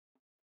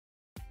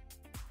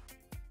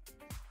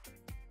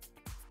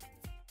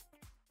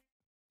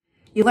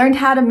You learned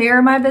how to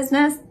mirror my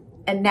business,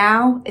 and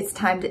now it's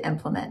time to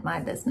implement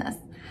my business.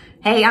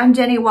 Hey, I'm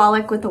Jennie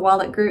Wolek with the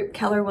Wolek Group,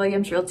 Keller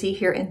Realty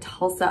here in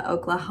Tulsa,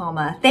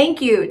 Oklahoma.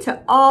 Thank you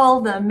to all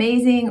the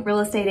amazing real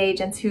estate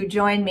agents who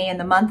joined me in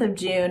the month of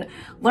June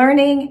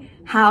learning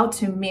how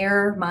to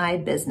mirror my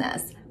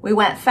business. We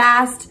went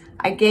fast.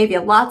 I gave you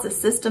lots of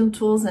system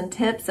tools and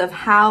tips of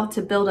how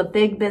to build a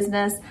big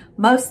business,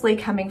 mostly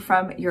coming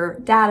from your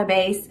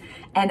database.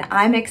 And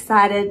I'm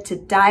excited to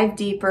dive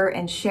deeper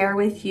and share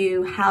with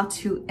you how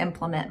to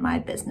implement my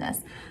business.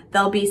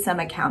 There'll be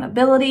some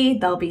accountability,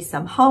 there'll be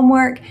some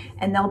homework,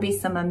 and there'll be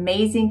some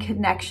amazing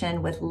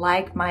connection with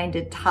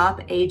like-minded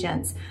top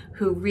agents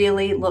who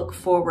really look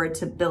forward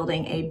to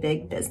building a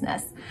big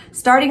business.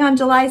 Starting on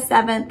July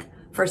 7th,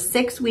 for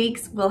 6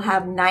 weeks, we'll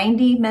have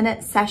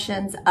 90-minute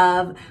sessions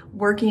of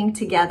working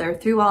together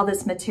through all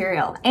this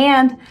material.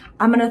 And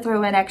I'm gonna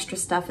throw in extra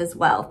stuff as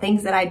well,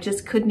 things that I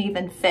just couldn't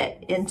even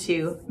fit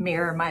into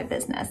Mirror My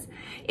Business.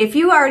 If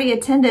you already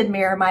attended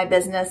Mirror My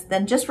Business,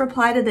 then just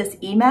reply to this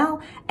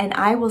email and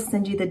I will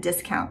send you the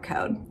discount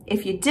code.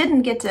 If you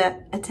didn't get to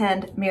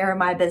attend Mirror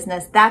My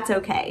Business, that's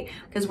okay,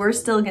 because we're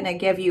still gonna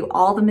give you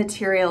all the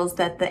materials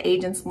that the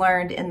agents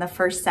learned in the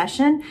first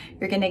session.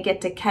 You're gonna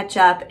get to catch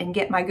up and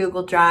get my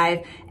Google Drive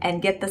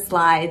and get the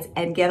slides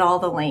and get all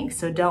the links,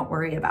 so don't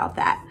worry about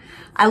that.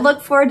 I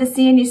look forward to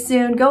seeing you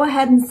soon. Go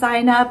ahead and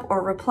sign up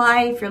or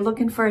reply if you're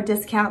looking for a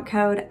discount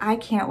code. I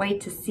can't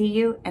wait to see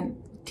you and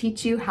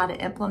teach you how to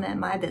implement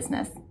my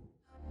business.